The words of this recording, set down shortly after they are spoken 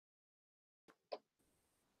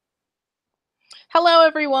Hello,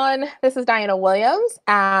 everyone. This is Diana Williams,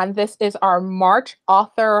 and this is our March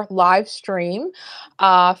author live stream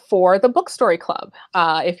for the BookStory Club.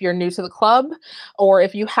 If you're new to the club, or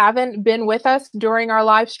if you haven't been with us during our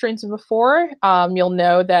live streams before, you'll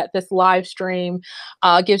know that this live stream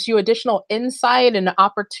gives you additional insight and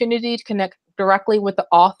opportunity to connect directly with the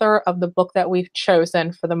author of the book that we've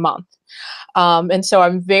chosen for the month. And so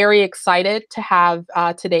I'm very excited to have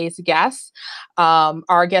today's guest.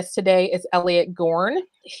 Our guest today is Elliott Gorn.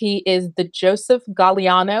 He is the Joseph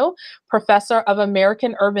Galliano Professor of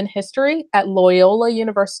American Urban History at Loyola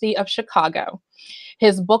University of Chicago.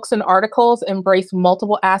 His books and articles embrace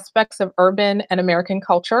multiple aspects of urban and American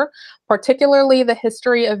culture, particularly the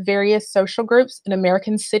history of various social groups in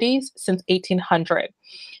American cities since 1800.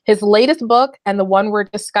 His latest book, and the one we're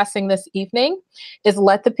discussing this evening, is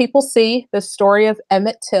Let the People See, the Story of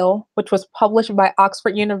Emmett Till, which was published by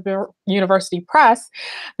Oxford University Press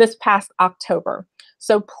this past October.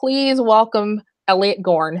 So please welcome Elliott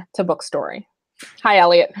Gorn to BookStory. Hi,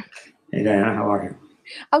 Elliott. Hey, Diana, how are you?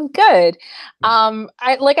 I'm good.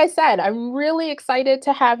 Like I said, I'm really excited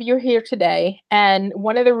to have you here today. And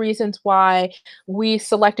one of the reasons why we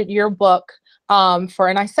selected your book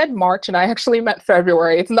and I said March, and I actually meant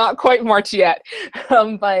February. It's not quite March yet.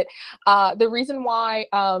 But the reason why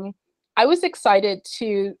I was excited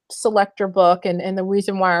to select your book and the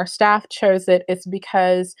reason why our staff chose it is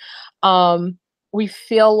because we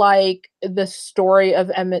feel like the story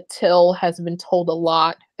of Emmett Till has been told a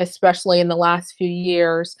lot, especially in the last few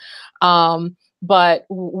years. But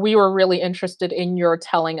we were really interested in your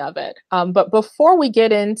telling of it. But before we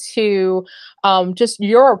get into just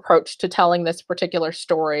your approach to telling this particular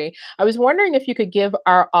story, I was wondering if you could give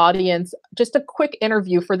our audience just a quick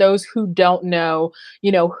interview for those who don't know,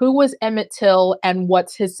 who was Emmett Till and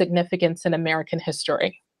what's his significance in American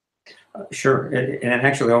history? Sure, and it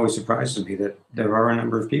actually always surprises me that there are a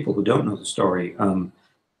number of people who don't know the story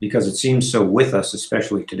because it seems so with us,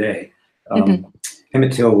 especially today.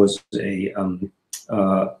 Emmett Till was a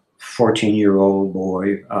 14-year-old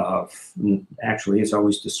boy. Actually,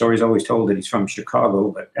 the story's always told that he's from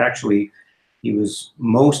Chicago, but actually he was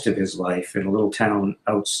most of his life in a little town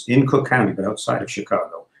in Cook County, but outside of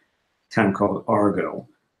Chicago, a town called Argo.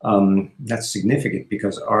 That's significant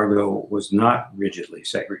because Argo was not rigidly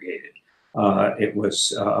segregated. It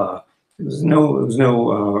was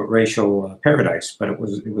no racial paradise, but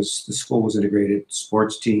the school was integrated.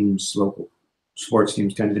 Local sports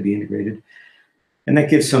teams tended to be integrated, and that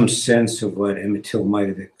gives some sense of what Emmett Till might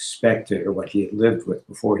have expected or what he had lived with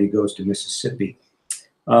before he goes to Mississippi.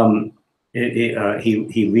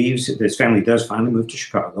 He leaves. His family does finally move to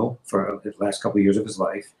Chicago for the last couple of years of his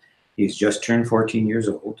life. He's just turned 14 years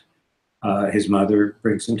old. His mother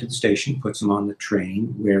brings him to the station, puts him on the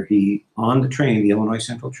train, the Illinois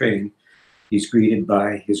Central train, he's greeted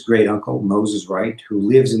by his great uncle, Moses Wright, who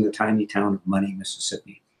lives in the tiny town of Money,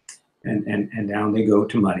 Mississippi. And down they go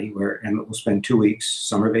to Money, where Emmett will spend 2 weeks,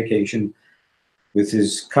 summer vacation, with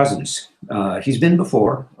his cousins. He's been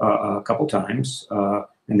before a couple times,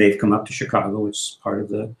 and they've come up to Chicago. It's part of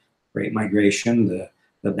the Great Migration,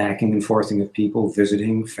 the backing and forthing of people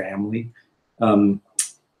visiting family.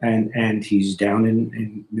 And he's down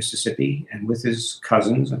in Mississippi, and with his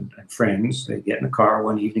cousins and friends, they get in a car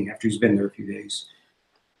one evening after he's been there a few days,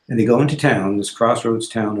 and they go into town, this crossroads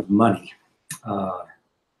town of Money.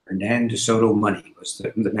 Hernan de Soto Money was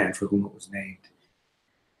the man for whom it was named.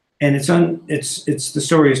 And the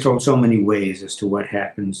story is told so many ways as to what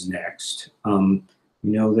happens next. We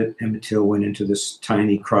know that Emmett Till went into this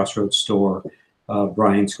tiny crossroads store,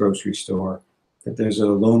 Bryant's grocery store, that there's a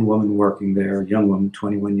lone woman working there, a young woman,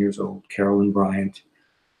 21 years old, Carolyn Bryant.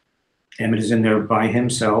 Emmett is in there by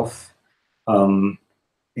himself, as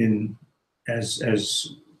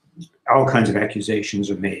all kinds of accusations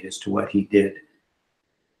are made as to what he did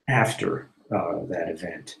after that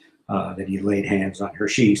event, that he laid hands on her.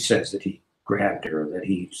 She says that he grabbed her, that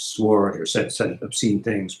he swore at her, said obscene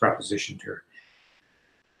things, propositioned her.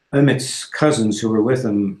 Emmett's cousins who were with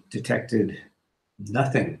him detected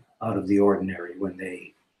nothing out of the ordinary when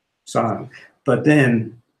they saw him. But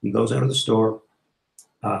then he goes out of the store.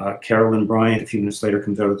 Carolyn Bryant, a few minutes later,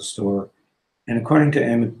 comes out of the store. And according to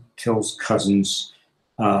Emmett Till's cousins,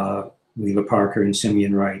 Leila Parker and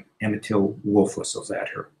Simeon Wright, Emmett Till wolf whistles at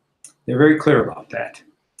her. They're very clear about that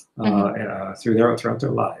throughout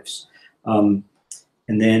their lives. And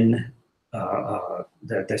then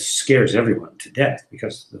that scares everyone to death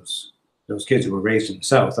because those kids who were raised in the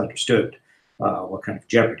South understood what kind of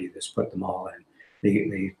jeopardy this put them all in.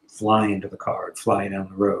 They fly into the car and fly down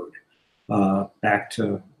the road back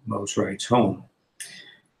to Mose Wright's home.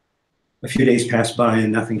 A few days pass by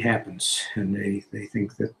and nothing happens, and they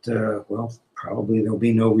think that, well, probably there'll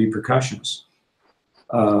be no repercussions.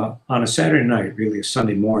 On a Saturday night, really a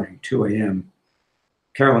Sunday morning, 2 a.m.,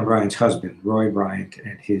 Carolyn Bryant's husband, Roy Bryant,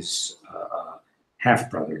 and his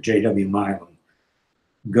half-brother, J.W. Milam,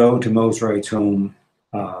 go to Mosrite's home,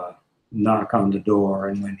 knock on the door,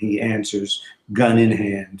 and when he answers, gun in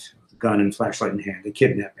hand, gun and flashlight in hand, they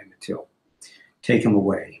kidnap Emmett Till, take him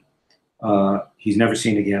away. He's never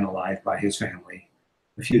seen again alive by his family.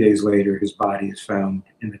 A few days later, his body is found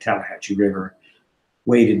in the Tallahatchie River,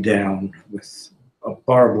 weighted down with a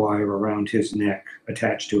barbed wire around his neck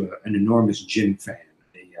attached to an enormous gin fan,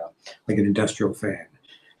 like an industrial fan,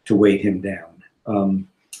 to weight him down.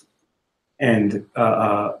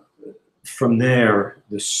 From there,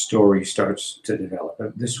 the story starts to develop.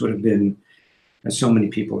 This would have been, as so many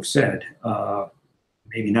people have said,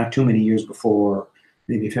 maybe not too many years before.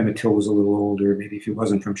 Maybe if Emmett Till was a little older, maybe if he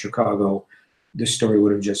wasn't from Chicago, this story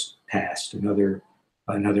would have just passed. Another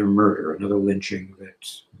murder, another lynching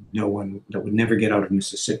that would never get out of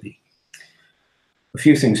Mississippi. A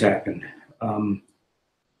few things happened.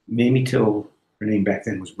 Mamie Till, her name back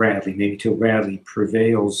then was Bradley. Mamie Till Bradley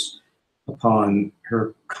prevails upon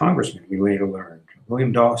her congressman, we later learned,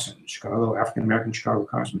 William Dawson, African-American Chicago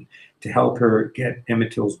congressman, to help her get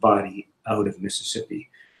Emmett Till's body out of Mississippi.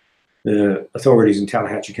 The authorities in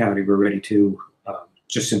Tallahatchie County were ready to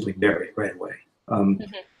just simply bury it right away.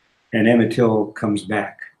 And Emmett Till comes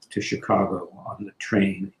back to Chicago on the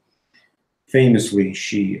train. Famously,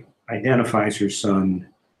 she identifies her son,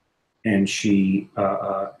 and she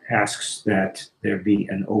asks that there be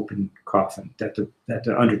an open coffin, that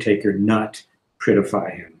the undertaker not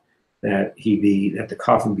prettify him, that the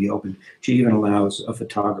coffin be open. She even allows a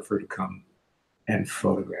photographer to come and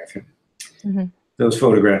photograph him. Mm-hmm. Those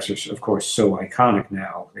photographs are, of course, so iconic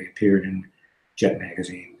now. They appeared in Jet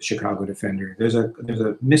magazine, the Chicago Defender. There's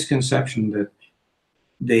a misconception that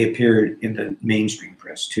they appeared in the mainstream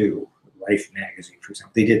press too. Life magazine, for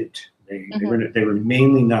example, they didn't. They were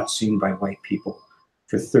mainly not seen by white people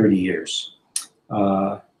for 30 years.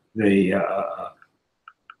 And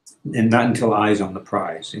not until Eyes on the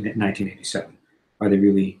Prize in 1987 are they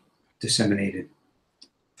really disseminated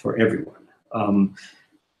for everyone.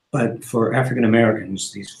 But for African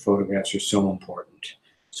Americans, these photographs are so important.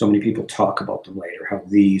 So many people talk about them later, how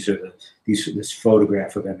this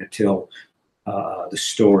photograph of Emmett Till, the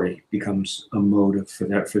story becomes a motive for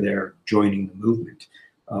their joining the movement.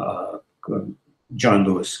 John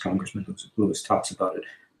Lewis, Congressman Lewis, talks about it.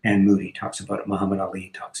 Ann Moody talks about it. Muhammad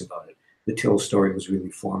Ali talks about it. The Till story was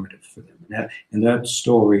really formative for them. And that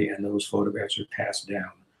story and those photographs are passed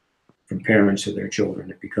down from parents to their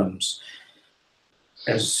children. It becomes,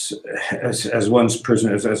 as one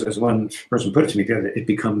person put it to me the other, it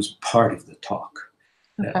becomes part of the talk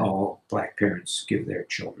that all Black parents give their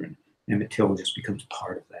children. Emmett Till just becomes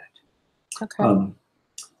part of that. Okay.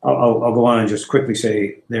 I'll go on and just quickly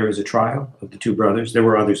say there is a trial of the two brothers. There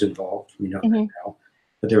were others involved, we know that now,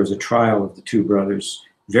 but there was a trial of the two brothers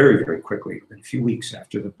very, very quickly, within a few weeks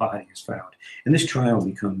after the body is found. And this trial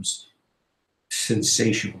becomes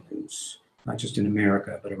sensational news, not just in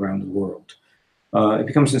America, but around the world. It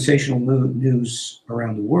becomes sensational news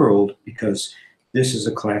around the world because this is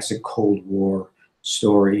a classic Cold War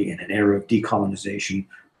story in an era of decolonization.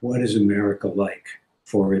 What is America like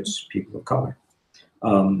for its people of color?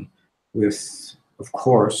 With, of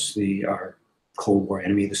course, our Cold War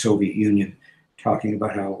enemy, the Soviet Union, talking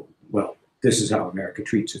about how, well, this is how America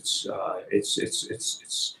treats its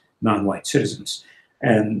non-white citizens.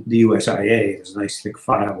 And the USIA, there's a nice thick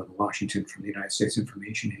file in Washington from the United States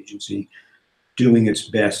Information Agency, doing its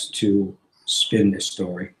best to spin this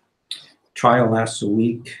story. Trial lasts a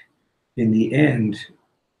week. In the end,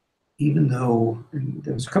 even though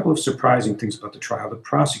there was a couple of surprising things about the trial, the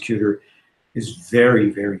prosecutor is very,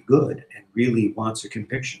 very good and really wants a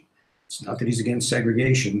conviction. It's not that he's against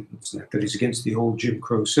segregation. It's not that he's against the old Jim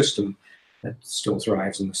Crow system that still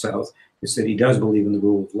thrives in the South. It's that he does believe in the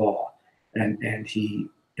rule of law. And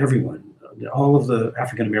everyone, all of the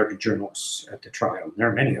African-American journalists at the trial, and there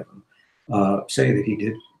are many of them, say that he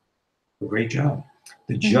did a great job.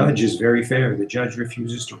 The judge is very fair. The judge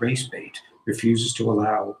refuses to race bait, refuses to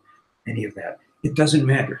allow any of that. It doesn't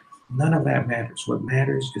matter. None of that matters. What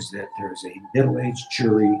matters is that there is a middle-aged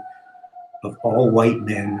jury of all white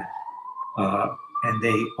men, and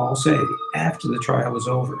they all say after the trial is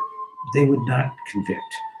over, they would not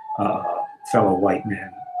convict fellow white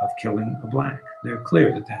men of killing a Black. They're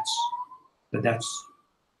clear that that's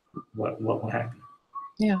what will happen.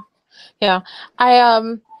 Yeah.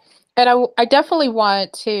 And I definitely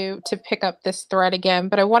want to pick up this thread again,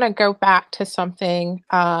 but I want to go back to something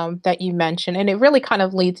that you mentioned, and it really kind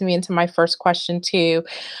of leads me into my first question too.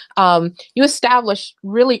 You established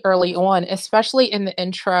really early on, especially in the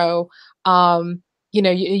intro,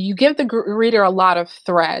 you give the reader a lot of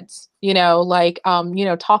threads.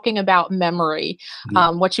 Talking about memory.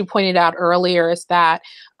 Mhm. What you pointed out earlier is that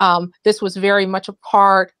this was very much a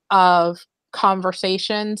part of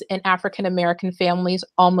conversations in African American families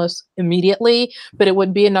almost immediately, but it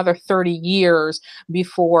would be another 30 years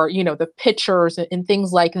before, the pictures and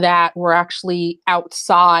things like that were actually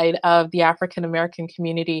outside of the African American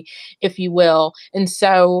community, if you will. And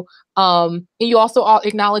so you also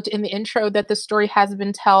acknowledge in the intro that the story has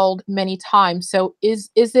been told many times. So is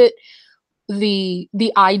it the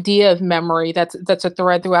idea of memory that's a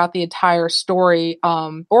thread throughout the entire story,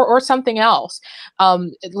 or something else,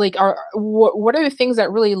 what are the things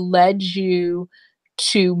that really led you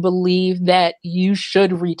to believe that you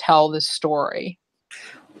should retell this story?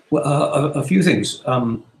 Well, a few things.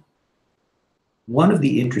 One of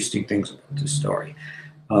the interesting things about this story,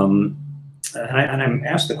 um, and I'm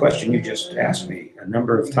asked the question you just asked me a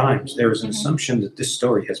number of times. There is an Hmm. assumption that this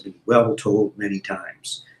story has been well told many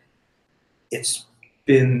times. It's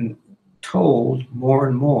been told more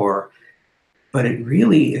and more, but it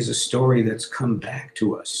really is a story that's come back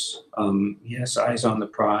to us. Yes, Eyes on the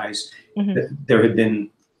Prize. Hmm. There had been,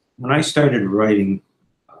 when I started writing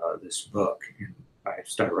this book, and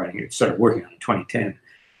started working on it in 2010,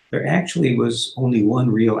 there actually was only one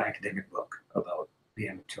real academic book about the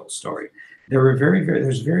Emmett Till story. There's very,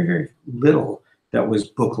 very little that was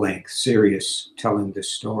book length, serious, telling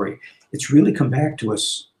this story. It's really come back to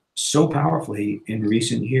us so powerfully in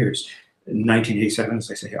recent years. In 1987,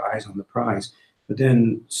 as I say, Eyes on the Prize, but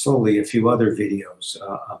then slowly a few other videos.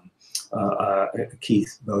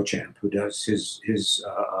 Keith Beauchamp, who does his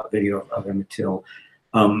video of Emmett Till.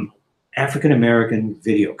 African American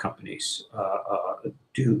video companies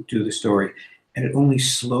do the story, and it only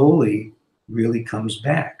slowly really comes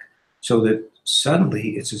back. So that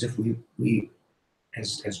suddenly it's as if we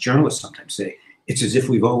as journalists sometimes say, it's as if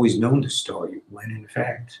we've always known this story, when in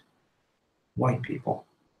fact white people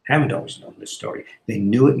haven't always known this story. They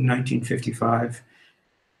knew it in 1955,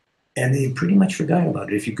 and they pretty much forgot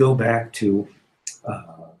about it. If you go back to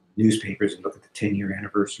newspapers and look at the 10-year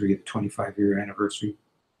anniversary, the 25-year anniversary,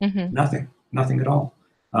 Hmm. nothing at all.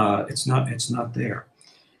 It's not there.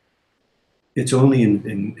 It's only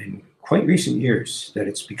in quite recent years that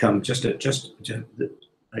it's become just again,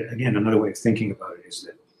 another way of thinking about it is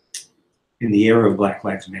that in the era of Black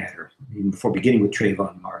Lives Matter, even before beginning with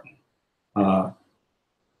Trayvon Martin, uh,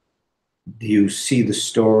 you see the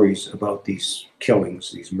stories about these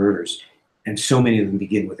killings, these murders, and so many of them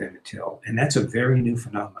begin with Emmett Till, and that's a very new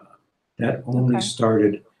phenomenon that only Okay.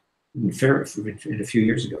 started in a few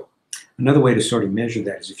years ago. Another way to sort of measure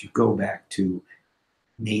that is if you go back to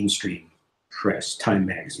mainstream press, Time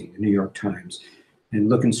Magazine, the New York Times, and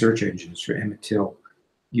look in search engines for Emmett Till,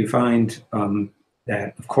 you find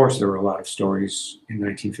that, of course, there were a lot of stories in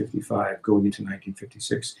 1955 going into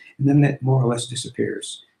 1956, and then that more or less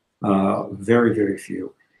disappears. Very, very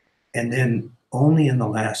few. And then only in the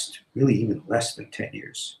last, really even less than 10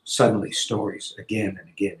 years, suddenly stories again and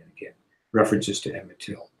again and again, references to Emmett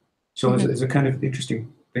Till. So Hmm. it's a kind of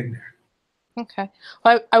interesting thing there. Okay.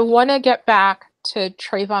 Well, I want to get back to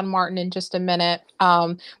Trayvon Martin in just a minute,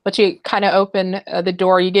 but you kind of opened the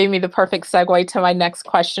door. You gave me the perfect segue to my next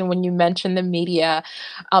question when you mentioned the media,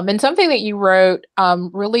 and something that you wrote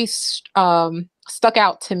really stuck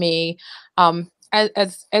out to me,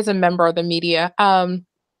 as a member of the media.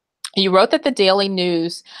 You wrote that the Daily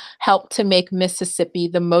News helped to make Mississippi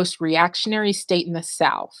the most reactionary state in the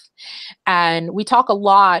South. And we talk a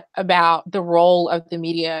lot about the role of the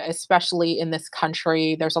media, especially in this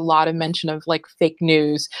country. There's a lot of mention of like fake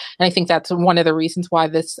news, and I think that's one of the reasons why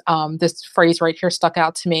this phrase right here stuck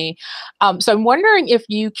out to me. So I'm wondering if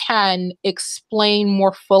you can explain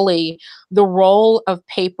more fully the role of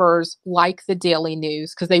papers like the Daily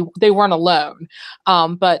News, because they weren't alone,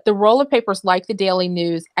 but the role of papers like the Daily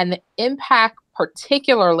News and the impact,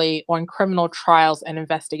 particularly on criminal trials and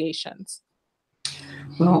investigations.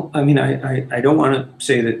 Well, I mean, I don't want to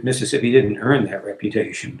say that Mississippi didn't earn that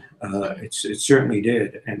reputation. It certainly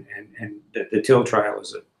did, and the Till trial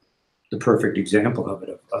is the perfect example of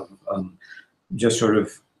it, of just sort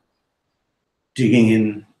of digging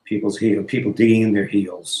in people's heel, people digging in their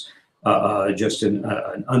heels, just an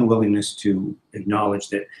unwillingness to acknowledge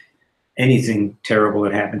that anything terrible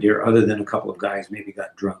had happened here, other than a couple of guys maybe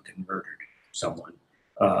got drunk and murdered someone.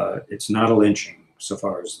 It's not a lynching, so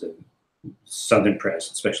far as the Southern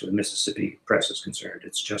press, especially the Mississippi press, is concerned.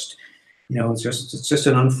 It's just, it's just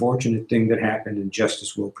an unfortunate thing that happened, and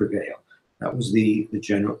justice will prevail. That was the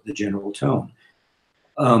general tone.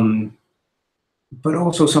 But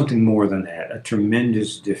also something more than that, a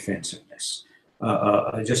tremendous defensiveness,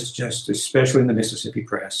 just especially in the Mississippi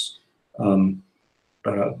press,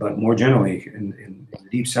 but more generally in the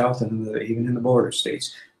Deep South and even in the border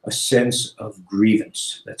states, a sense of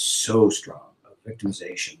grievance that's so strong, of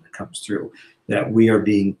victimization that comes through, that we are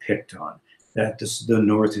being picked on, that the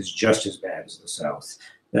North is just as bad as the South,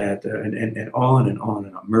 that and on and on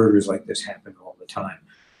and on. Murders like this happen all the time.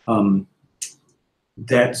 And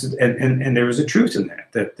there is a truth in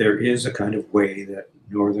that there is a kind of way that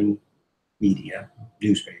Northern media,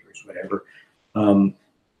 newspapers, whatever,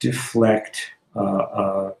 deflect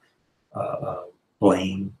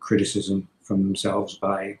blame, criticism from themselves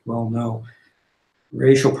by, well, no,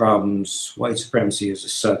 racial problems, white supremacy is a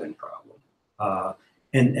Southern problem.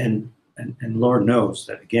 And Lord knows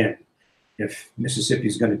that, again, if Mississippi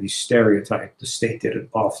is going to be stereotyped, the state did an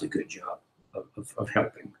awfully good job of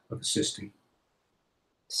helping, of assisting.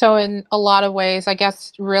 So in a lot of ways, I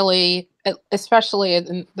guess, really, especially,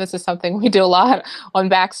 and this is something we do a lot on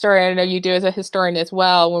Backstory, I know you do as a historian as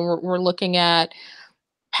well, when we're looking at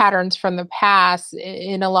patterns from the past,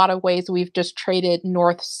 in a lot of ways, we've just traded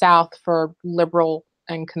North-South for liberal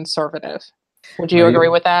and conservative. Would you agree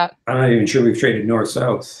with that? I'm not even sure we've traded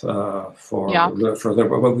North-South for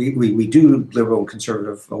liberal. But we do liberal and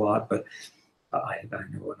conservative a lot, but I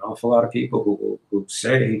know an awful lot of people who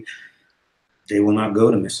say they will not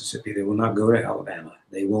go to Mississippi, they will not go to Alabama,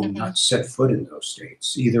 they will not set foot in those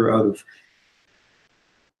states, either out of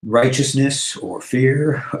righteousness or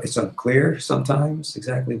fear. It's unclear sometimes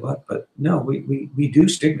exactly what, but no, we do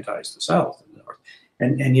stigmatize the South and the North.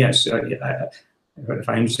 And yes, if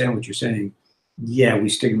I understand what you're saying, yeah, we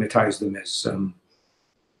stigmatize them as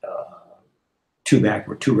too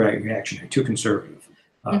backward, too reactionary, too conservative,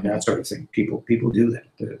 that sort of thing. People do that.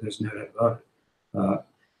 There's no doubt about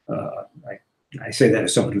it. I say that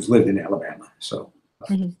as someone who's lived in Alabama, so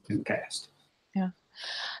in the past. Yeah.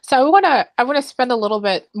 So I want to spend a little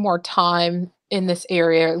bit more time in this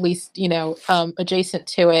area, at least, adjacent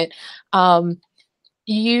to it.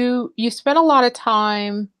 You spent a lot of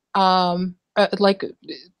time, like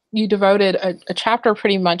you devoted a chapter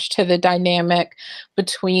pretty much to the dynamic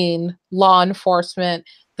between law enforcement,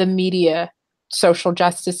 the media, social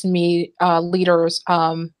justice leaders.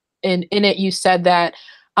 In it, you said that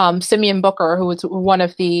Simeon Booker, who was one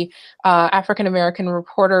of the African-American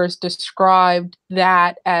reporters, described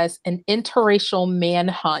that as an interracial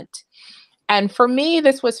manhunt. And for me,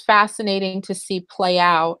 this was fascinating to see play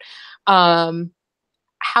out.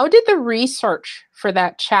 How did the research for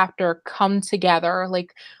that chapter come together?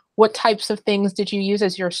 Like, what types of things did you use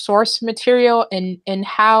as your source material, and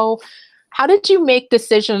how did you make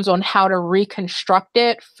decisions on how to reconstruct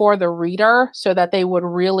it for the reader so that they would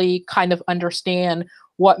really kind of understand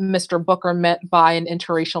what Mr. Booker meant by an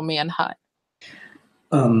interracial manhunt?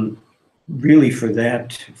 Really, for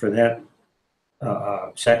that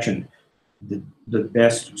section, the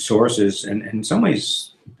best sources, and in some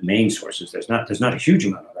ways the main sources, there's not a huge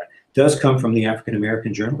amount of that, does come from the African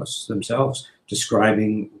American journalists themselves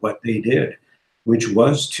describing what they did, which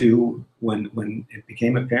was to, when it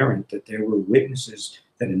became apparent that there were witnesses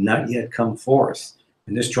that had not yet come forth,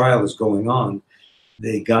 and this trial is going on,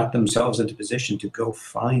 they got themselves into position to go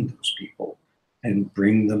find those people and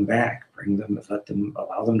bring them back,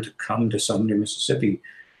 allow them to come to Sumner, Mississippi,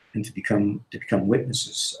 and to become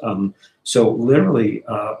witnesses. So literally,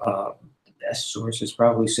 the best source is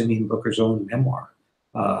probably Simeon Booker's own memoir,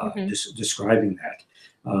 describing that.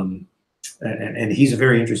 And he's a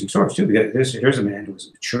very interesting source too, because here's a man who was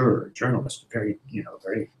a mature journalist, very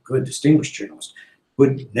good, distinguished journalist,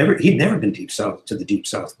 he'd never been to the Deep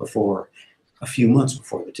South before, a few months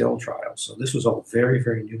before the Till trial. So this was all very,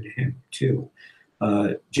 very new to him too.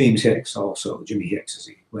 James Hicks, also Jimmy Hicks, as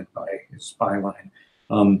he went by his byline,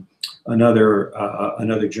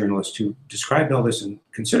 another journalist who described all this in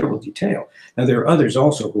considerable detail. Now there are others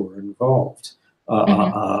also who were involved. I'm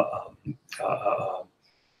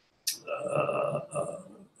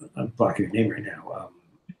blocking your name right now.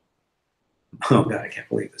 Oh God, I can't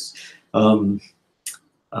believe this.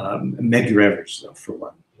 Medgar Evers, for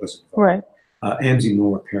one, was involved. Right. Amzie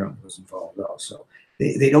Moore apparently was involved also.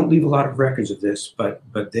 They don't leave a lot of records of this, but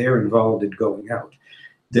they're involved in going out.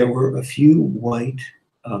 There were a few white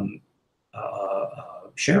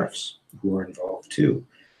sheriffs who were involved too,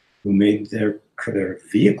 who made their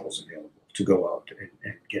vehicles available to go out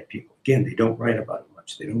and get people. Again, they don't write about it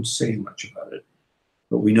much. They don't say much about it,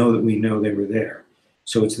 but we know they were there.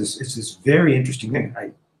 So it's this very interesting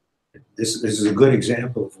thing. This is a good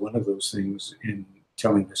example of one of those things in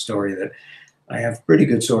telling the story that I have pretty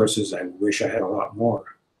good sources. I wish I had a lot more.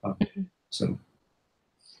 So.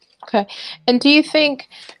 Okay. And do you think,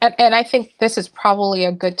 and I think this is probably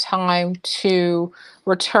a good time to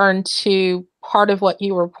return to part of what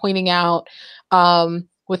you were pointing out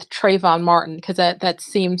with Trayvon Martin, because that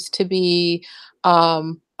seems to be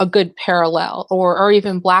a good parallel, or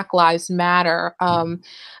even Black Lives Matter.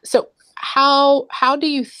 So how do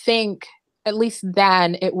you think, at least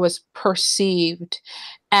then, it was perceived,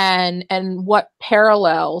 and what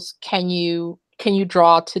parallels can you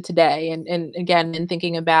draw to today, and again, in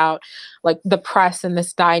thinking about like the press and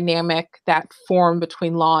this dynamic that formed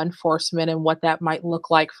between law enforcement and what that might look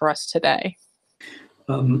like for us today?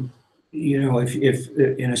 You know, if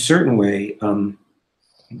in a certain way,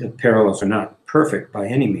 the parallels are not perfect by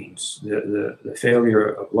any means. The failure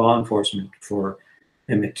of law enforcement for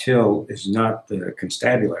Emmett Till is not the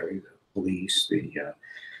constabulary, the police.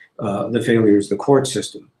 The failure is the court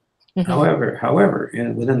system. However,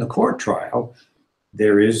 within the court trial,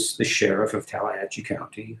 there is the sheriff of Tallahatchie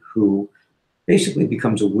County who basically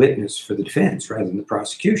becomes a witness for the defense rather than the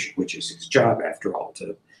prosecution, which is his job after all,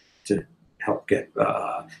 to help get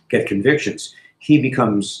convictions. He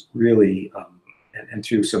becomes really, and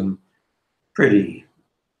through some pretty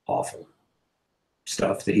awful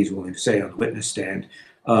stuff that he's willing to say on the witness stand,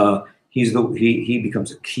 he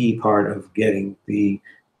becomes a key part of getting the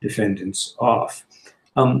defendants off.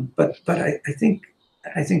 But I think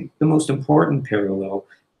the most important parallel,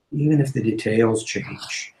 even if the details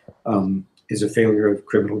change, is a failure of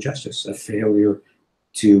criminal justice, a failure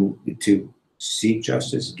to seek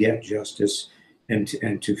justice, get justice, and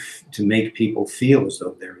to make people feel as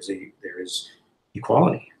though there is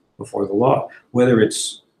equality before the law, whether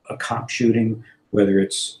it's a cop shooting, whether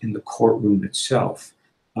it's in the courtroom itself.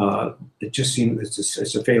 It just seems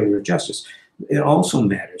it's a failure of justice. It also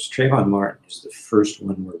matters. Trayvon Martin is the first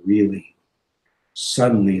one where really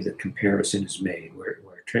suddenly the comparison is made, where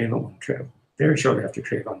Trayvon, very shortly after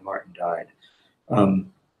Trayvon Martin died,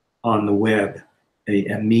 on the web,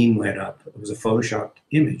 a meme went up. It was a photoshopped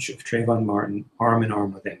image of Trayvon Martin arm in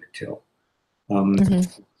arm with Emmett Till. And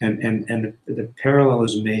the parallel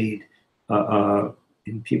is made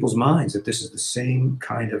in people's minds that this is the same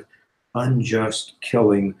kind of unjust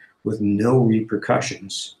killing with no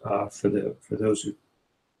repercussions for those who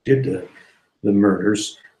did the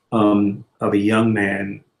murders, of a young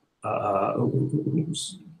man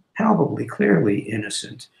who's palpably, clearly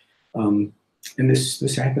innocent. And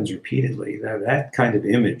this happens repeatedly. That kind of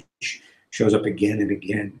image shows up again and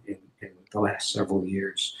again in the last several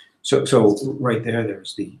years. So right there,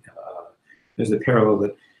 there's the parallel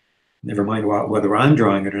that, never mind whether I'm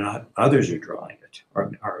drawing it or not, others are drawing it,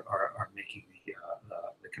 are making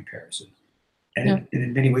the comparison. And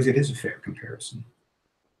in many ways, it is a fair comparison.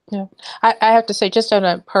 Yeah, I have to say, just on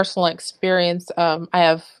a personal experience, I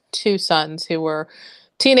have two sons who were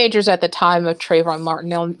teenagers at the time of Trayvon Martin.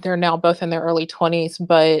 Now they're now both in their early 20s,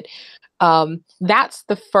 but that's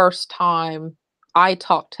the first time I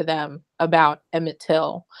talked to them about Emmett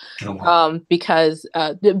Till, Oh, wow. because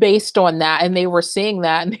based on that, and they were seeing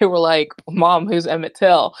that, and they were like, "Mom, who's Emmett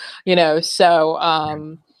Till?" You know, so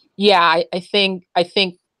yeah, I think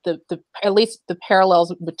the at least the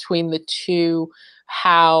parallels between the two,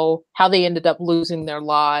 how they ended up losing their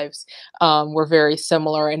lives, were very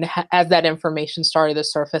similar. And as that information started to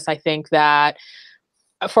surface, I think that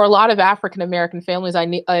for a lot of African American families, I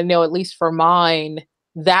know at least for mine,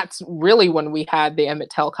 that's really when we had the Emmett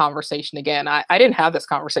Till conversation again. I didn't have this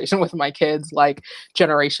conversation with my kids like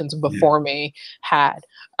generations before me had.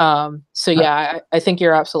 So yeah, I think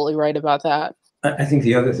you're absolutely right about that. I think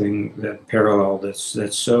the other thing, that parallel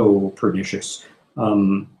that's so pernicious,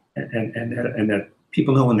 and that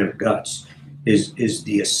people know in their guts, is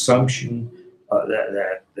the assumption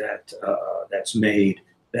that's made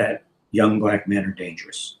that young black men are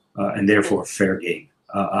dangerous, and therefore fair game.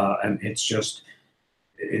 And it's just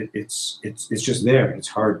there, and it's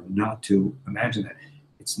hard not to imagine that.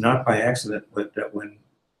 It's not by accident that when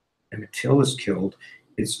Emmett Till is killed,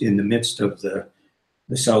 it's in the midst of the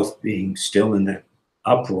South being still in that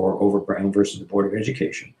uproar over Brown versus the Board of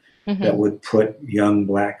Education, that would put young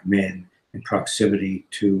black men in proximity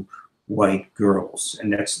to white girls.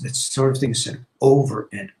 And that's sort of thing said over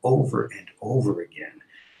and over and over again,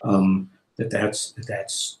 that's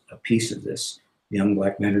a piece of this. Young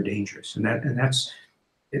black men are dangerous. And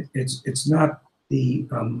it's not the,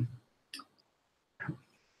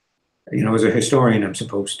 as a historian, I'm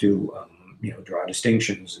supposed to, draw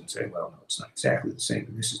distinctions and say, well, no, it's not exactly the same.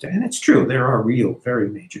 And this is, and it's true. There are real, very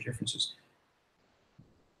major differences.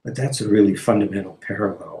 but that's a really fundamental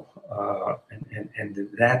parallel. And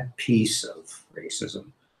that piece of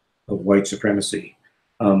racism, of white supremacy,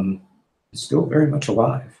 is still very much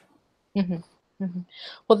alive. Hmm. Hmm.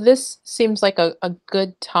 Well, this seems like a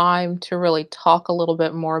good time to really talk a little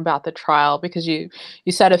bit more about the trial, because you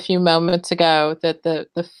said a few moments ago that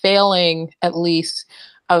the failing, at least,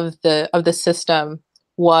 of the system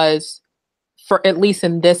was, for at least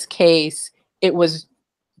in this case, it was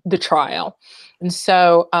the trial. And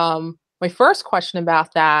so, my first question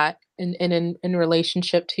about that, in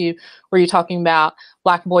relationship to where you're talking about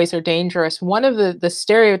Black boys are dangerous, one of the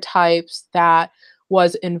stereotypes that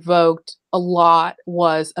was invoked a lot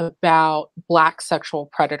was about Black sexual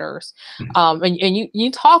predators. And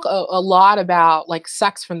you talk a lot about like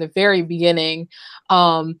sex from the very beginning.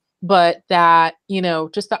 But that,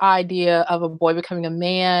 just the idea of a boy becoming a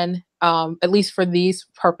man, at least for these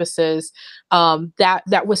purposes,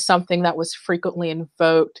 that was something that was frequently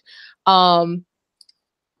invoked. Um,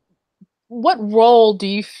 what role do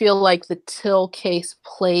you feel like the Till case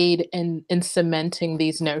played in cementing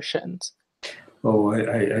these notions? Oh,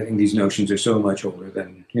 I think these notions are so much older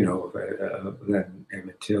than than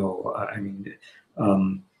Emmett Till. I mean,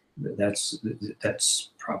 um, that's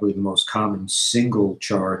probably the most common single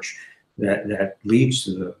charge that leads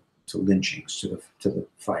to lynchings, to the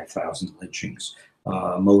 5,000 lynchings,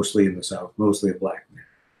 mostly in the South, mostly of Black men.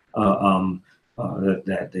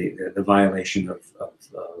 That the violation of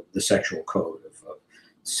the sexual code of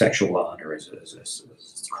sexual honor, as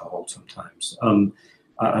it's called sometimes.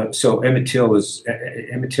 So Emmett Till.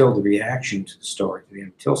 The reaction to the story, to the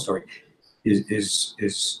Emmett Till story, this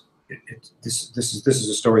is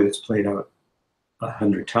a story that's played out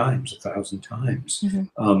 100 times, 1,000 times.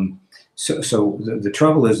 Hmm. So the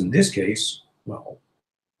trouble is, in this case, well,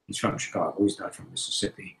 he's from Chicago. He's not from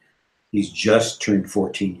Mississippi. He's just turned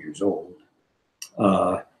 14 years old.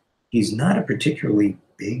 Uh, he's not a particularly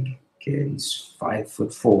big kid. He's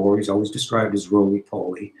 5'4". He's always described as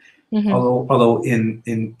roly-poly. Hmm. Although in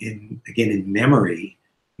again in memory,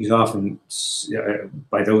 he's often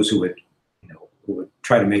by those who would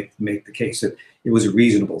try to make the case that it was a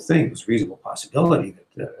reasonable thing, it was a reasonable possibility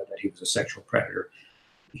that he was a sexual predator.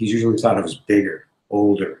 He's usually thought of as bigger,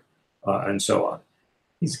 older, and so on.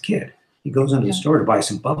 He's a kid. He goes into the store to buy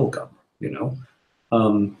some bubble gum, you know.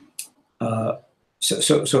 Um, uh,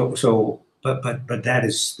 but that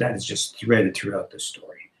is just threaded throughout the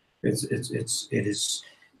story. It is,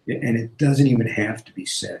 and it doesn't even have to be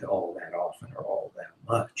said all that often or all that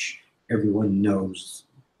much. Everyone knows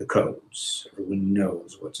the codes. Everyone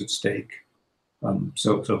knows what's at stake.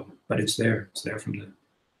 But it's there. It's there from the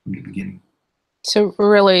beginning. So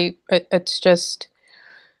really, it's just,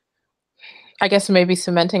 I guess maybe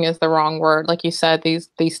cementing is the wrong word. Like you said, these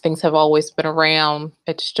things have always been around.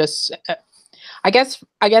 It's just, I guess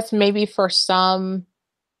maybe for some,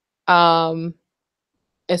 um,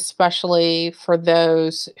 especially for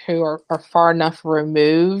those who are far enough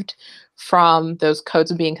removed from those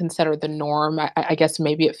codes being considered the norm, I guess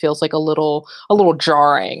maybe it feels like a little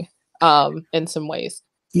jarring, in some ways.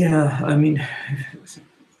 Yeah, I mean,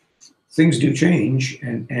 things do change,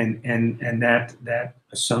 and that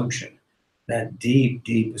assumption, that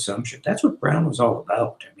deep assumption, that's what Brown was all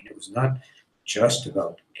about. I mean, it was not just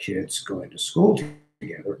about kids going to school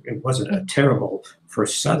together. It wasn't a Mhm. terrible, for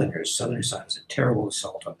Southerners. Southerners saw it as a terrible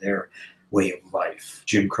assault on their way of life.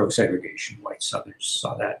 Jim Crow segregation, white Southerners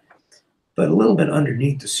saw that. But a little bit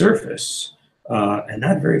underneath the surface, and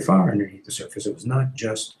not very far underneath the surface, it was not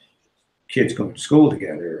just kids going to school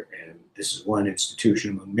together, and this is one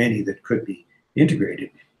institution among many that could be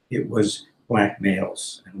integrated. It was Black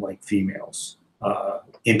males and white females,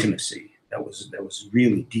 intimacy that was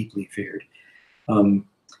really deeply feared. Um,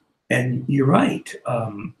 and you're right.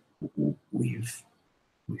 We've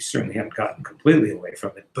we certainly haven't gotten completely away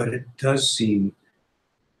from it, but it does seem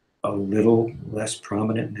a little less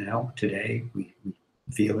prominent now today. We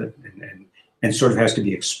feel it, and sort of has to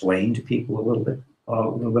be explained to people a little bit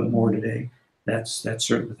more today. That's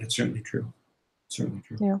certainly true. Certainly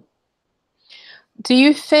true. Yeah. Do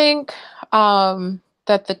you think,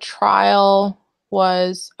 that the trial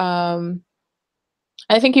was,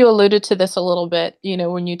 I think you alluded to this a little bit,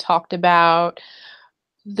 when you talked about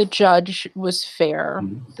the judge was fair,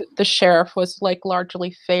 Mhm. the sheriff was like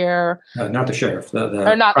largely fair, Not the sheriff, or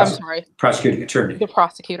the not, I'm sorry, prosecuting attorney. the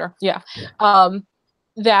prosecutor. Yeah. Yeah.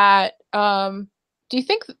 That, do you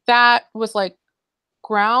think that was like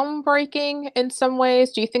groundbreaking in some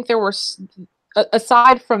ways? Do you think there were,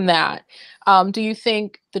 aside from that, do you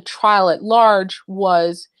think the trial at large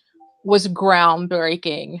was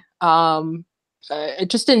groundbreaking?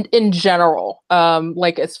 Just in general,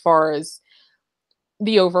 like as far as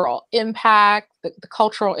the overall impact, the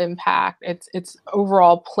cultural impact, its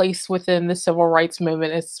overall place within the civil rights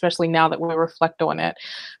movement, especially now that we reflect on it.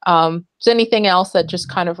 Is anything else that just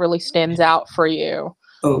kind of really stands out for you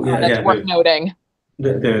Oh yeah, that's yeah. worth noting?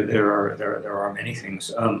 There are many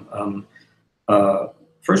things.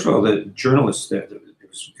 First of all, the journalists, it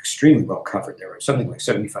was extremely well covered. There were something like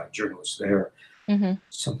 75 journalists there, Hmm.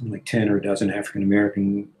 something like 10 or a dozen African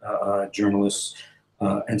American journalists,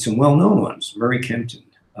 and some well-known ones. Murray Kempton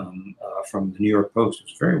from the New York Post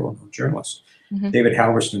was a very well-known journalist. Hmm. David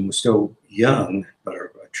Halberstam was still young, but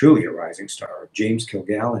truly a rising star. James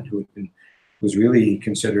Kilgallen, was really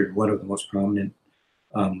considered one of the most prominent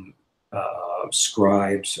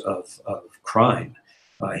scribes of crime.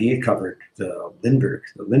 He had covered the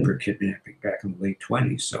Lindbergh kidnapping back in the late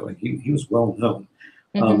 20s, so he was well known.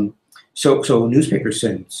 Hmm. So newspapers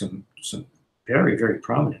sent some very, very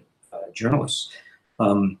prominent journalists,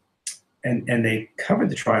 and they covered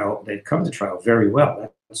the trial. They covered the trial very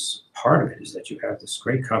well. That's part of it, is that you have this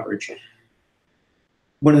great coverage.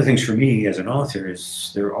 One of the things for me as an author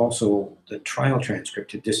is the trial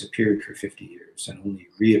transcript had disappeared for 50 years and only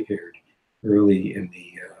reappeared early in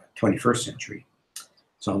the 21st century.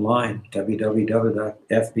 It's online, www.fbi.gov,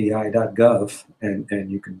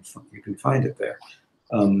 and you can find it there.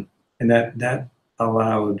 And that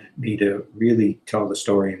allowed me to really tell the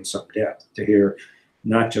story in some depth, to hear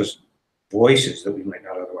not just voices that we might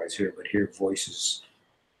not otherwise hear, but hear voices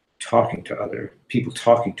talking to other people,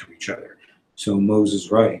 talking to each other. So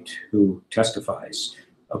Moses Wright, who testifies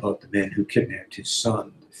about the men who kidnapped his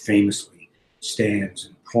son, famously stands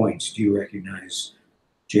and points. Do you recognize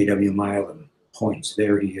J.W. Milam? Points.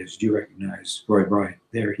 There he is. Do you recognize Roy Bryant?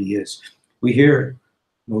 There he is. We hear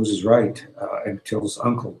Moses Wright, and Till's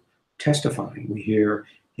uncle, testifying. We hear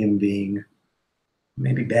him being,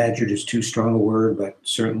 maybe badgered is too strong a word, but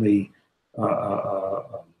certainly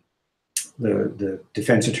the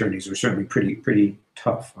defense attorneys were certainly pretty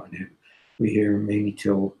tough on him. We hear Mamie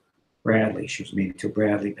Till Bradley. She was Mamie Till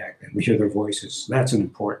Bradley back then. We hear their voices. That's an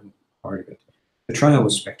important part of it. The trial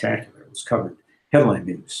was spectacular. It was covered headline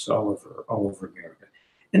news all over America.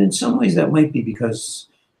 And in some ways that might be because,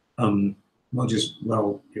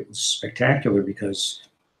 it was spectacular because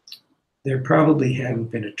there probably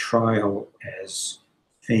hadn't been a trial as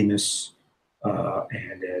famous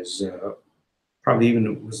and as probably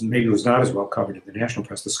even was not as well covered in the national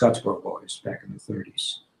press, the Scottsboro Boys back in the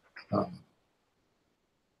 30s.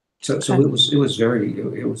 So it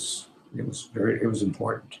was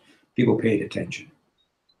important. People paid attention.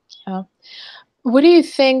 Yeah. What do you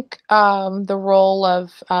think the role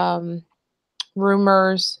of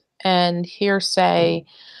rumors and hearsay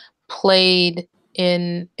played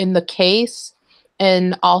in the case,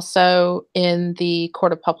 and also in the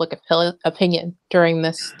court of public opinion during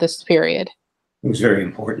this period? It was very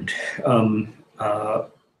important.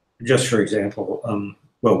 Just for example,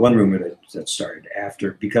 one rumor that started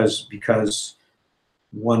after, because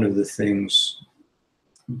one of the things,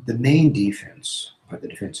 the main defense by the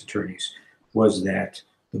defense attorneys was that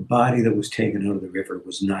the body that was taken out of the river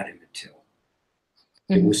was not Emmett Till.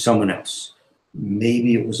 It was someone else.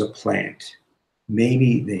 Maybe it was a plant.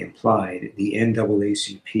 Maybe they implied the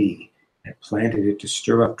NAACP had planted it to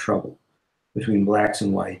stir up trouble between blacks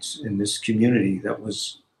and whites in this community that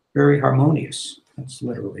was very harmonious. That's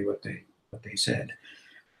literally what they said.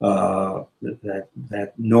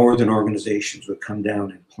 That northern organizations would come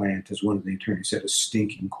down and plant, as one of the attorneys said, a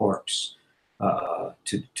stinking corpse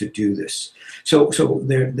to do this. So because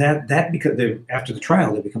after the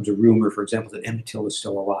trial, there becomes a rumor, for example, that Emmett Till is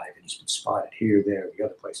still alive and he's been spotted here, there, the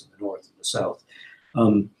other place in the north and the south.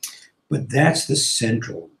 But that's the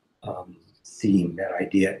central theme, that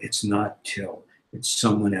idea. It's not Till, it's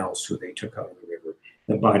someone else who they took out of the river.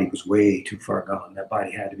 The body was way too far gone. That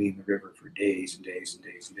body had to be in the river for days and days and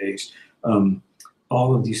days and days.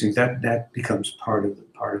 All of these things, that becomes part of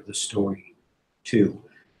the story too.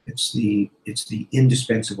 It's the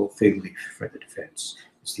indispensable fig leaf for the defense.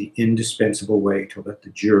 It's the indispensable way to let the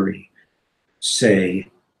jury say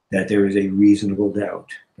that there is a reasonable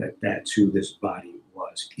doubt that that's who this body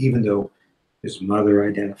was, even though his mother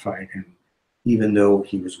identified him, even though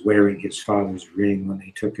he was wearing his father's ring when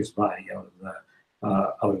they took his body out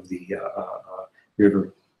of the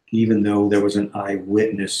river, even though there was an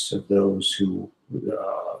eyewitness of those who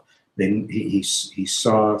he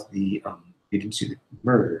saw the he didn't see the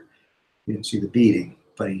murder, he didn't see the beating,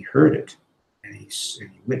 but he heard it, and he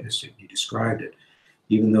witnessed it, he described it.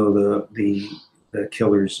 Even though the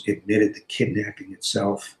killers admitted the kidnapping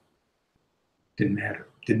itself, didn't matter.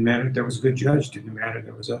 Didn't matter if there was a good judge. Didn't matter if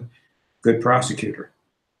there was a good prosecutor.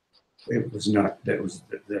 It was not. That was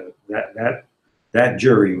that that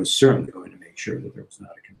jury was certainly going to make sure that there was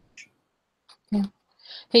not a conviction. Yeah.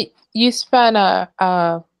 Hey, you spent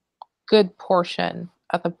a good portion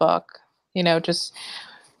of the book, just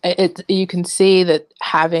you can see that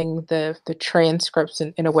having the transcripts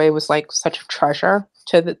in a way was like such a treasure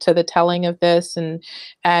to the telling of this, and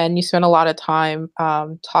you spent a lot of time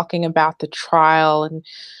talking about the trial, and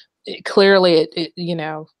clearly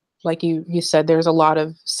like you said, there's a lot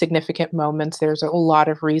of significant moments. There's a lot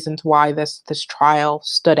of reasons why this trial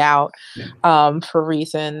stood out, Yeah. for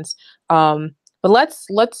reasons. But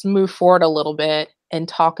let's move forward a little bit and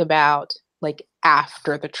talk about like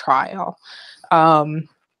after the trial.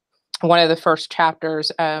 One of the first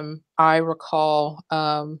chapters, I recall,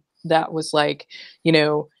 that was like,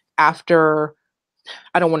 after,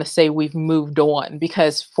 I don't want to say we've moved on,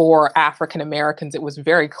 because for African Americans, it was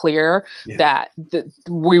very clear that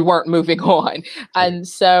we weren't moving on. And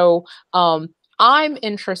so I'm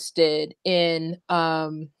interested in,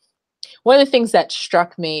 one of the things that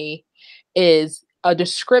struck me is a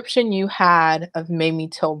description you had of Mamie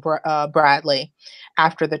Till Bradley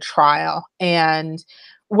after the trial. And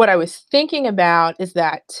what I was thinking about is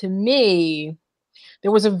that, to me,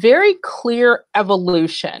 there was a very clear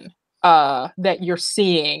evolution that you're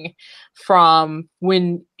seeing from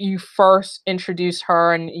when you first introduce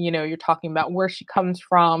her, and you're talking about where she comes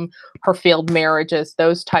from, her failed marriages,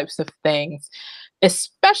 those types of things,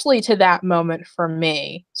 especially to that moment for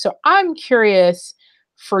me. So I'm curious,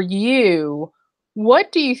 for you,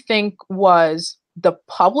 what do you think was the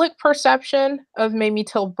public perception of Mamie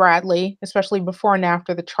Till Bradley, especially before and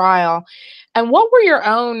after the trial? And what were your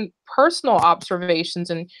own personal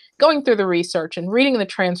observations, and going through the research and reading the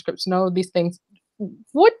transcripts and all of these things?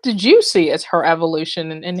 What did you see as her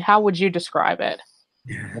evolution, and how would you describe it?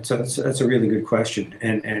 Yeah, that's a really good question,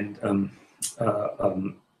 and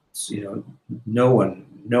no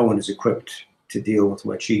one is equipped to deal with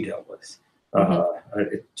what she dealt with.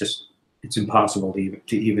 It's impossible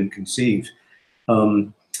to even conceive.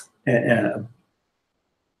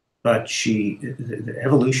 But the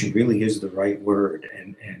evolution really is the right word,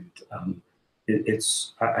 and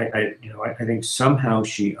I think somehow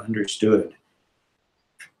she understood,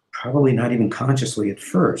 probably not even consciously at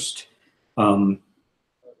first,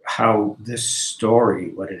 how this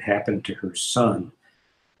story, what had happened to her son,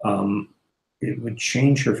 it would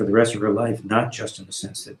change her for the rest of her life, not just in the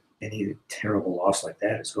sense that any terrible loss like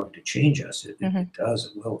that is going to change us. It does,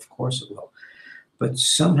 it will, of course it will. But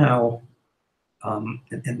somehow, and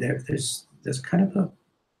there's kind of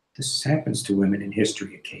this happens to women in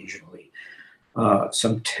history occasionally,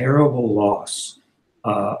 some terrible loss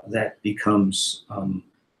that becomes,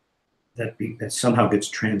 that somehow gets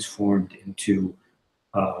transformed into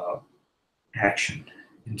action,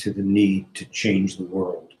 into the need to change the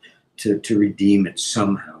world, to redeem it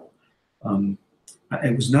somehow.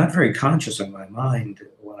 It was not very conscious in my mind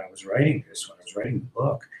when I was writing this, when I was writing the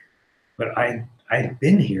book, but I'd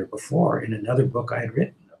been here before in another book I had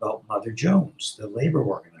written about Mother Jones, the labor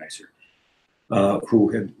organizer, who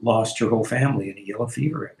had lost her whole family in a yellow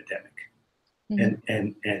fever epidemic.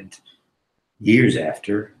 And years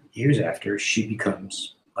after, she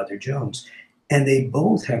becomes Mother Jones. And they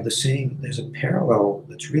both have the same, there's a parallel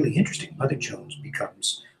that's really interesting. Mother Jones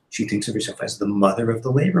becomes, she thinks of herself as the mother of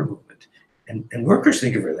the labor movement. And workers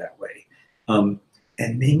think of her that way. And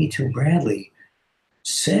Mamie Till Bradley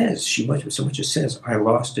says, she so much as says, I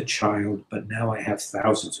lost a child, but now I have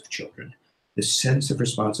thousands of children. The sense of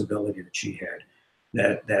responsibility that she had,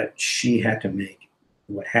 that she had to make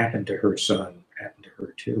what happened to her son happen to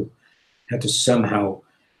her too, had to somehow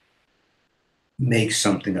make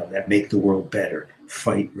something of that, make the world better,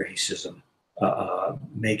 fight racism,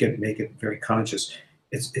 make it very conscious.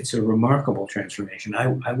 It's a remarkable transformation.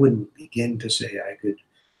 I wouldn't begin to say I could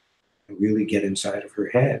really get inside of her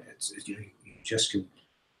head. You just can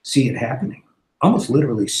see it happening, almost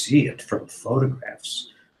literally see it from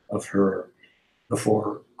photographs of her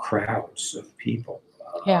before crowds of people,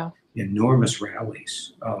 enormous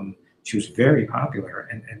rallies. She was very popular,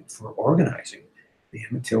 and for organizing, the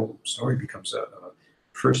Emmett Till story becomes a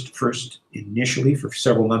first initially for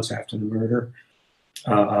several months after the murder.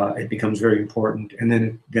 It becomes very important, and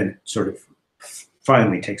then it sort of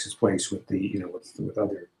finally takes its place with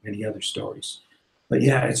with many other stories. But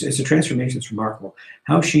yeah, it's a transformation. It's remarkable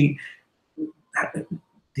how the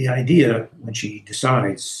idea when she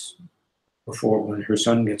decides when her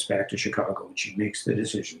son gets back to Chicago and she makes the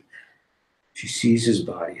decision, she sees his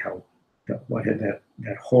body, what had that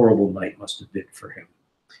horrible night must have been for him,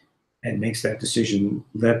 and makes that decision.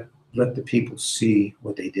 Let the people see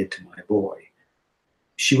what they did to my boy.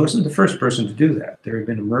 she wasn't the first person to do that. There had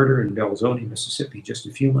been a murder in Belzoni, Mississippi, just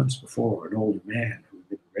a few months before. An older man who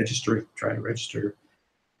had been trying to register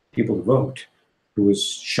people to vote, who was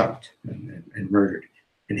shot and murdered.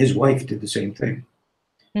 And his wife did the same thing.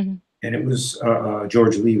 Mm-hmm. And it was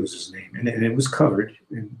George Lee was his name, and it was covered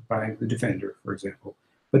by the Defender, for example,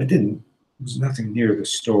 but it was nothing near the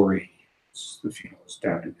story. The funeral was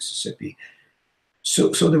down in Mississippi, so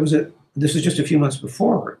this was just a few months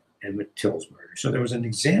before Emmett Till's murder. So there was an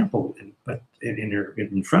example,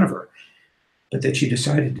 in front of her, but that she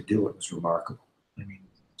decided to do it was remarkable. I mean,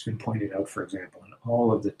 it's been pointed out, for example, in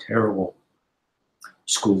all of the terrible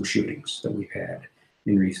school shootings that we've had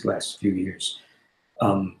in these last few years.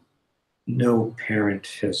 No parent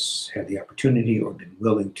has had the opportunity or been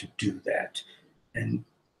willing to do that. And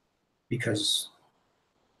because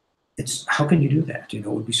how can you do that? It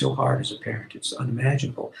would be so hard as a parent. It's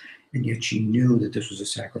unimaginable. And yet she knew that this was a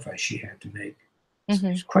sacrifice she had to make.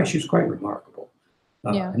 Mm-hmm. She was quite remarkable.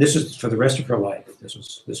 Yeah. And this is for the rest of her life. This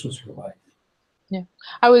was her life. Yeah,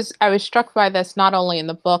 I was struck by this not only in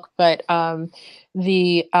the book, but the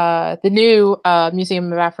new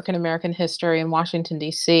Museum of African American History in Washington,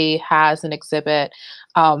 D.C. has an exhibit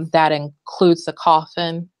that includes the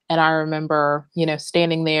coffin. And I remember,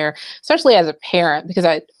 standing there, especially as a parent, because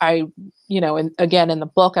I and again in the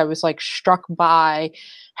book, I was like struck by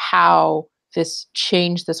how this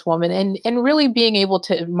changed this woman, and really being able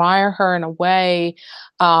to admire her in a way,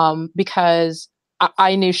 because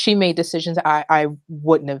I knew she made decisions I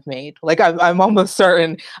wouldn't have made. Like I'm almost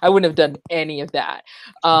certain I wouldn't have done any of that.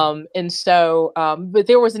 And so, but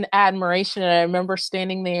there was an admiration, and I remember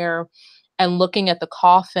standing there and looking at the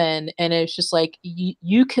coffin, and it's just like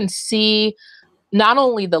you can see not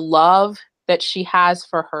only the love that she has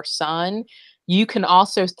for her son, you can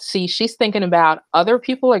also see she's thinking about other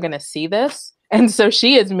people are going to see this. And so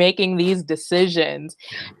she is making these decisions.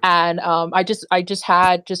 And I just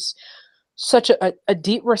had such a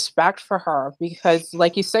deep respect for her, because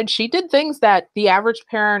like you said, she did things that the average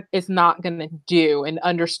parent is not going to do, and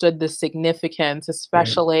understood the significance,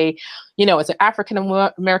 especially, as an African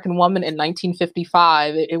American woman in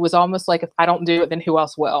 1955, it was almost like, if I don't do it, then who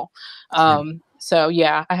else will? So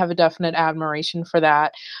yeah, I have a definite admiration for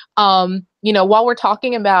that. While we're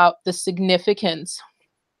talking about the significance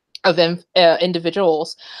of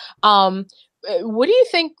individuals, what do you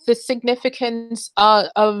think the significance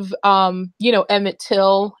of Emmett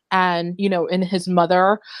Till and and his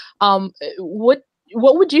mother? What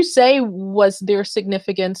would you say was their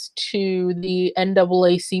significance to the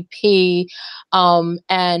NAACP,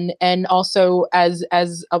 and also as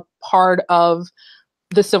a part of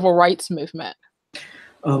the civil rights movement?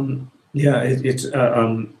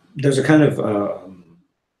 There's a kind of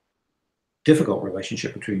difficult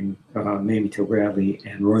relationship between Mamie Till Bradley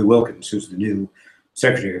and Roy Wilkins, who's the new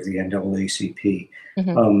secretary of the NAACP.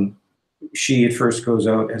 Mm-hmm. She at first goes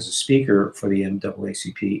out as a speaker for the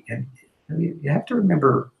NAACP, and you have to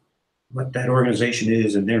remember what that organization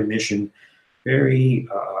is and their mission. Very,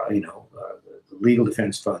 the Legal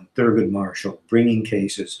Defense Fund, Thurgood Marshall, bringing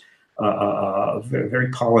cases, very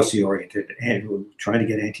policy oriented, and trying to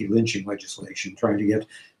get anti-lynching legislation, trying to get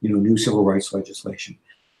new civil rights legislation.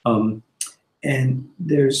 And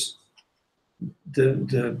there's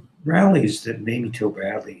the rallies that Mamie Till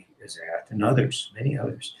Bradley is at, and others, many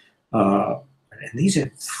others, and these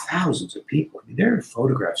are thousands of people. I mean, there are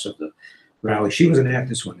photographs of the rally. She wasn't at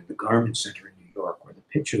this one in the Garment Center in New York, where the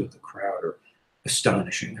pictures of the crowd are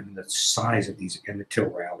astonishing. I mean, the size of these Emmett Till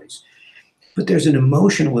rallies. But there's an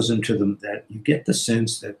emotionalism to them that you get the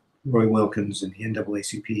sense that Roy Wilkins and the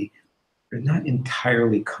NAACP are not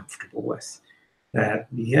entirely comfortable with. That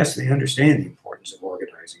yes, they understand the importance of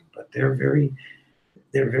organizing, but they're very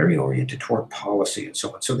oriented toward policy and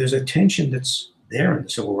so on. So there's a tension that's there in the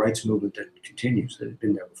civil rights movement that continues, that has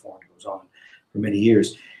been there before and goes on for many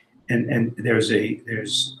years. And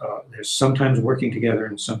there's sometimes working together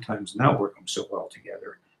and sometimes not working so well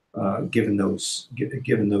together, given those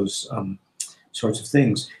sorts of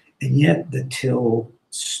things. And yet the Till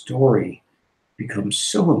story becomes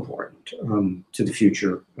so important to the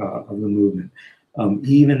future of the movement.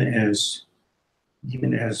 Even as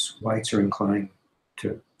whites are inclined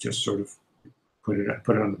to just sort of put it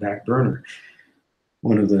on the back burner.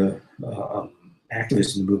 One of the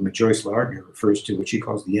activists in the movement, Joyce Lardner, refers to what she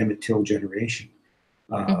calls the Emmett Till generation.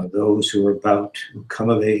 Those who come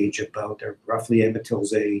of age they're roughly Emmett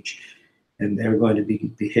Till's age, and they're going to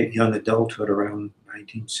be hit young adulthood around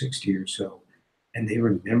 1960 or so, and they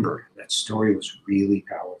remember that story was really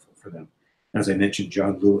powerful for them. As I mentioned,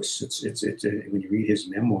 John Lewis. It's when you read his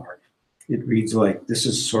memoir, it reads like this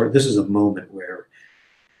is a moment where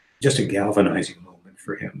just a galvanizing moment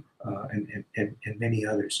for him, and many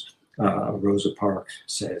others. Rosa Parks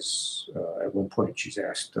says at one point she's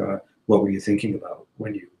asked, "What were you thinking about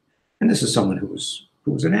when you?" And this is someone who was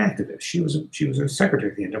an activist. She was a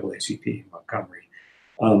secretary of the NAACP in Montgomery,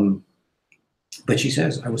 but she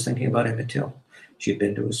says, "I was thinking about Emmett Till." She had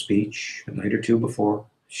been to a speech a night or two before.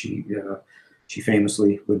 She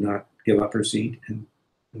famously would not give up her seat, and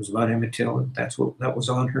it was about Emmett Till, and that was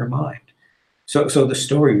on her mind. So the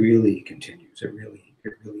story really continues. It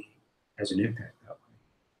really has an impact that way.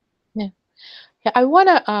 Yeah. Yeah, I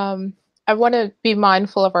wanna be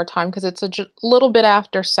mindful of our time because it's a little bit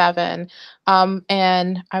after 7,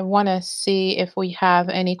 and I wanna see if we have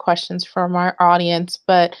any questions from our audience.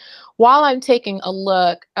 But while I'm taking a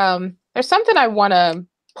look, there's something I wanna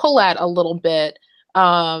pull at a little bit,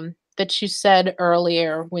 that you said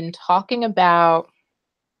earlier when talking about,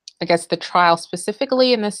 I guess, the trial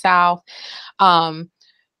specifically in the South. Um,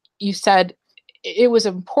 you said it was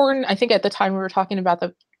important. I think at the time we were talking about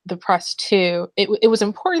the press too. It was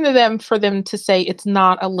important to them for them to say it's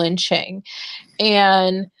not a lynching,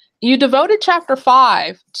 and you devoted chapter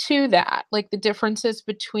 5 to that, like the differences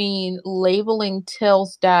between labeling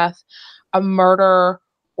Till's death a murder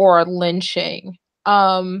or a lynching.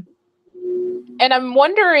 Um, and I'm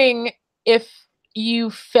wondering if you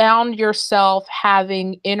found yourself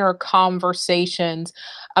having inner conversations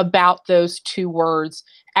about those two words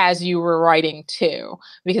as you were writing too,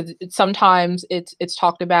 because sometimes it's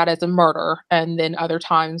talked about as a murder, and then other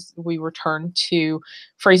times we return to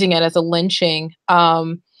phrasing it as a lynching.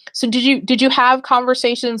 So did you have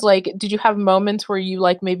conversations, like did you have moments where you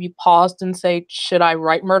like maybe paused and say, should I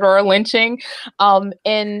write murder or lynching? And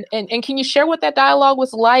can you share what that dialogue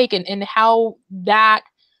was like, and how that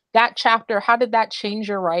chapter, how did that change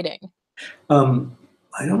your writing? I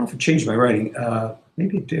don't know if it changed my writing.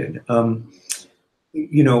 Maybe it did.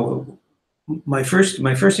 You know, my first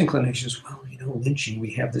inclination is, well, lynching.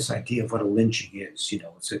 We have this idea of what a lynching is.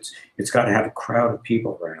 It's got to have a crowd of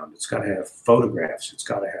people around. It's got to have photographs. It's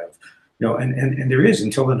got to have, and there is,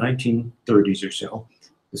 until the 1930s or so,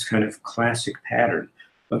 this kind of classic pattern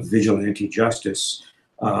of vigilante justice,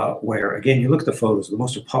 where again you look at the photos. The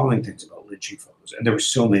most appalling things about lynching photos, and there were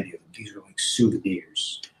so many of them. These were like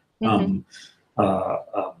souvenirs. Mm-hmm.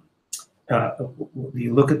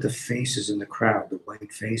 You look at the faces in the crowd, the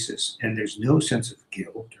white faces, and there's no sense of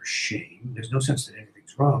guilt or shame. There's no sense that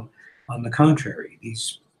anything's wrong. On the contrary,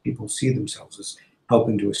 these people see themselves as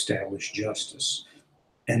helping to establish justice.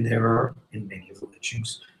 And there are, in many of the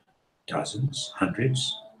lynchings, dozens,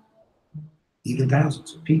 hundreds, even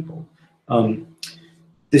thousands of people.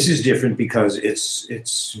 This is different because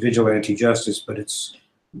it's vigilante justice, but it's,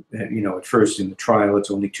 at first in the trial,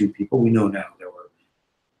 it's only 2 people. We know now there were,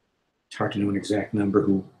 it's hard to know an exact number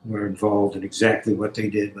who were involved in exactly what they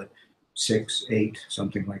did, but 6, 8,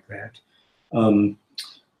 something like that.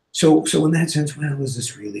 So in that sense, well, is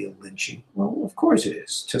this really a lynching? Well, of course it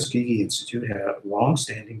is. Tuskegee Institute had a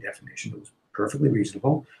long-standing definition that was perfectly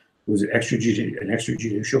reasonable. It was an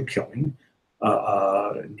extrajudicial killing,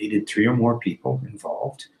 needed 3 or more people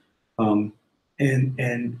involved, and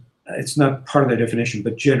it's not part of that definition,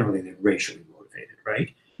 but generally they're racially motivated,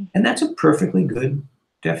 right? And that's a perfectly good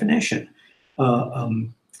definition.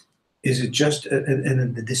 Is it just,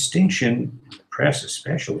 and the distinction in the press,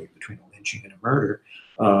 especially between a lynching and a murder,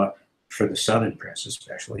 for the Southern press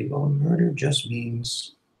especially, well, a murder just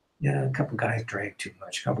means, a couple guys drank too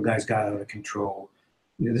much, a couple guys got out of control.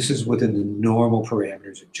 This is within the normal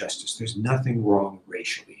parameters of justice. There's nothing wrong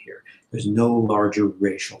racially here. There's no larger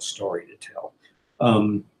racial story to tell.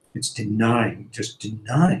 It's just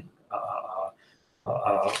denying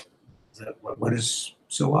what is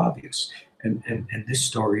so obvious. And this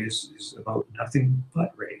story is about nothing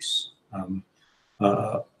but race.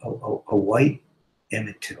 A white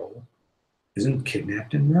Emmett Till isn't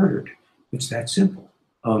kidnapped and murdered. It's that simple.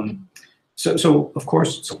 So of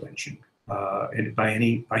course it's a lynching, and by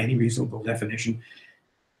any reasonable definition,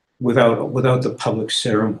 without the public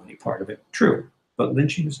ceremony part of it, true. But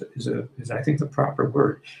lynching is I think the proper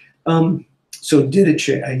word. So did it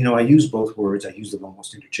change? I use both words. I use them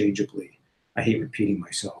almost interchangeably. I hate repeating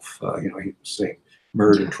myself. I hate saying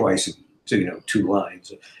murder twice in 2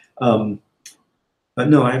 lines. But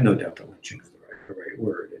no, I have no doubt that lynching is the right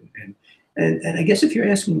word. And I guess if you're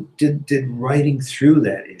asking, did writing through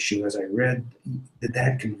that issue as I read, did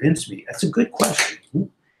that convince me? That's a good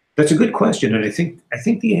question. That's a good question, and I think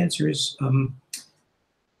the answer is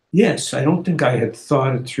yes. I don't think I had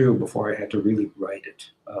thought it through before I had to really write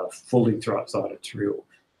it, fully thought it through,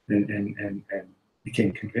 and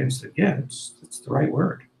became convinced that it's the right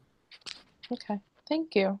word. Okay,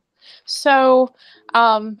 thank you. So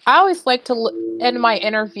I always like to end my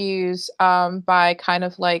interviews by kind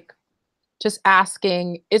of like just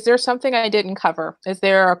asking, is there something I didn't cover? Is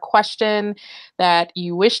there a question that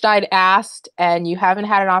you wished I'd asked and you haven't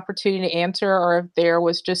had an opportunity to answer? Or if there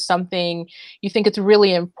was just something you think it's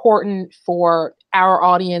really important for our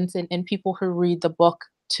audience and people who read the book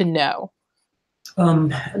to know?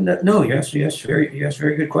 No, you asked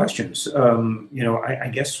very good questions. I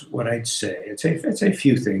guess what I'd say a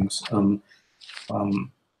few things. Um,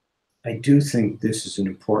 I do think this is an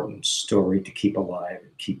important story to keep alive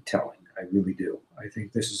and keep telling. I really do. I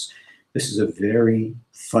think this is a very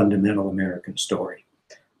fundamental American story,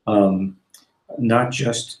 um, not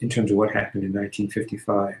just in terms of what happened in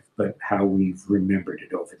 1955, but how we've remembered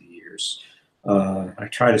it over the years. I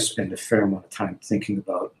try to spend a fair amount of time thinking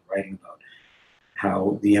about and writing about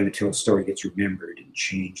how the Emmett Till story gets remembered and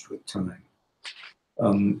changed with time.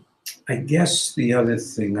 Um, I guess the other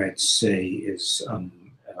thing I'd say is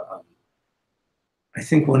I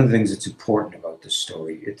think one of the things that's important about this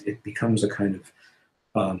story, it becomes a kind of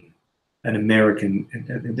an American,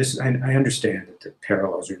 and this I understand that the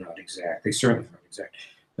parallels are not exact, they certainly are not exact,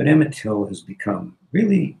 but Emmett Till has become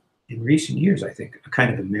really, in recent years, I think, a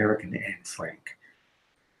kind of American Anne Frank,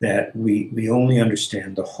 that we only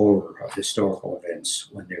understand the horror of historical events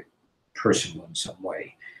when they're personal in some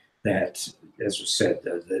way. That, as was said,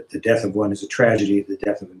 the death of one is a tragedy, the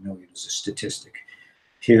death of a million is a statistic.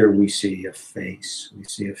 Here we see a face. We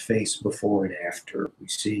see a face before and after. We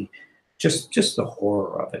see just the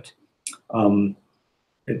horror of it. Um,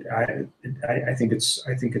 I think it's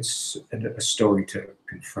a story to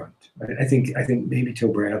confront. I think maybe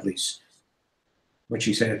Till Bradley's, what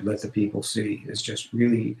she said, "Let the people see," is just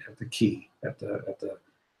really at the key, at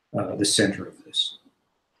the center of this.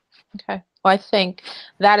 Okay. Well, I think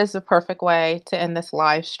that is the perfect way to end this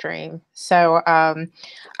live stream. So I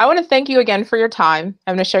want to thank you again for your time.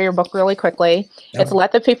 I'm going to show your book really quickly. Yep. It's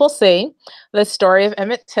Let the People See, The Story of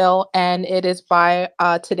Emmett Till, and it is by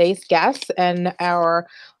today's guest and our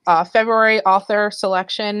February author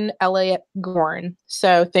selection, Elliott Gorn.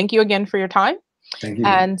 So thank you again for your time. Thank you.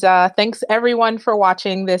 And thanks everyone for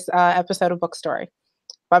watching this episode of BookStory.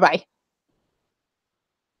 Bye-bye.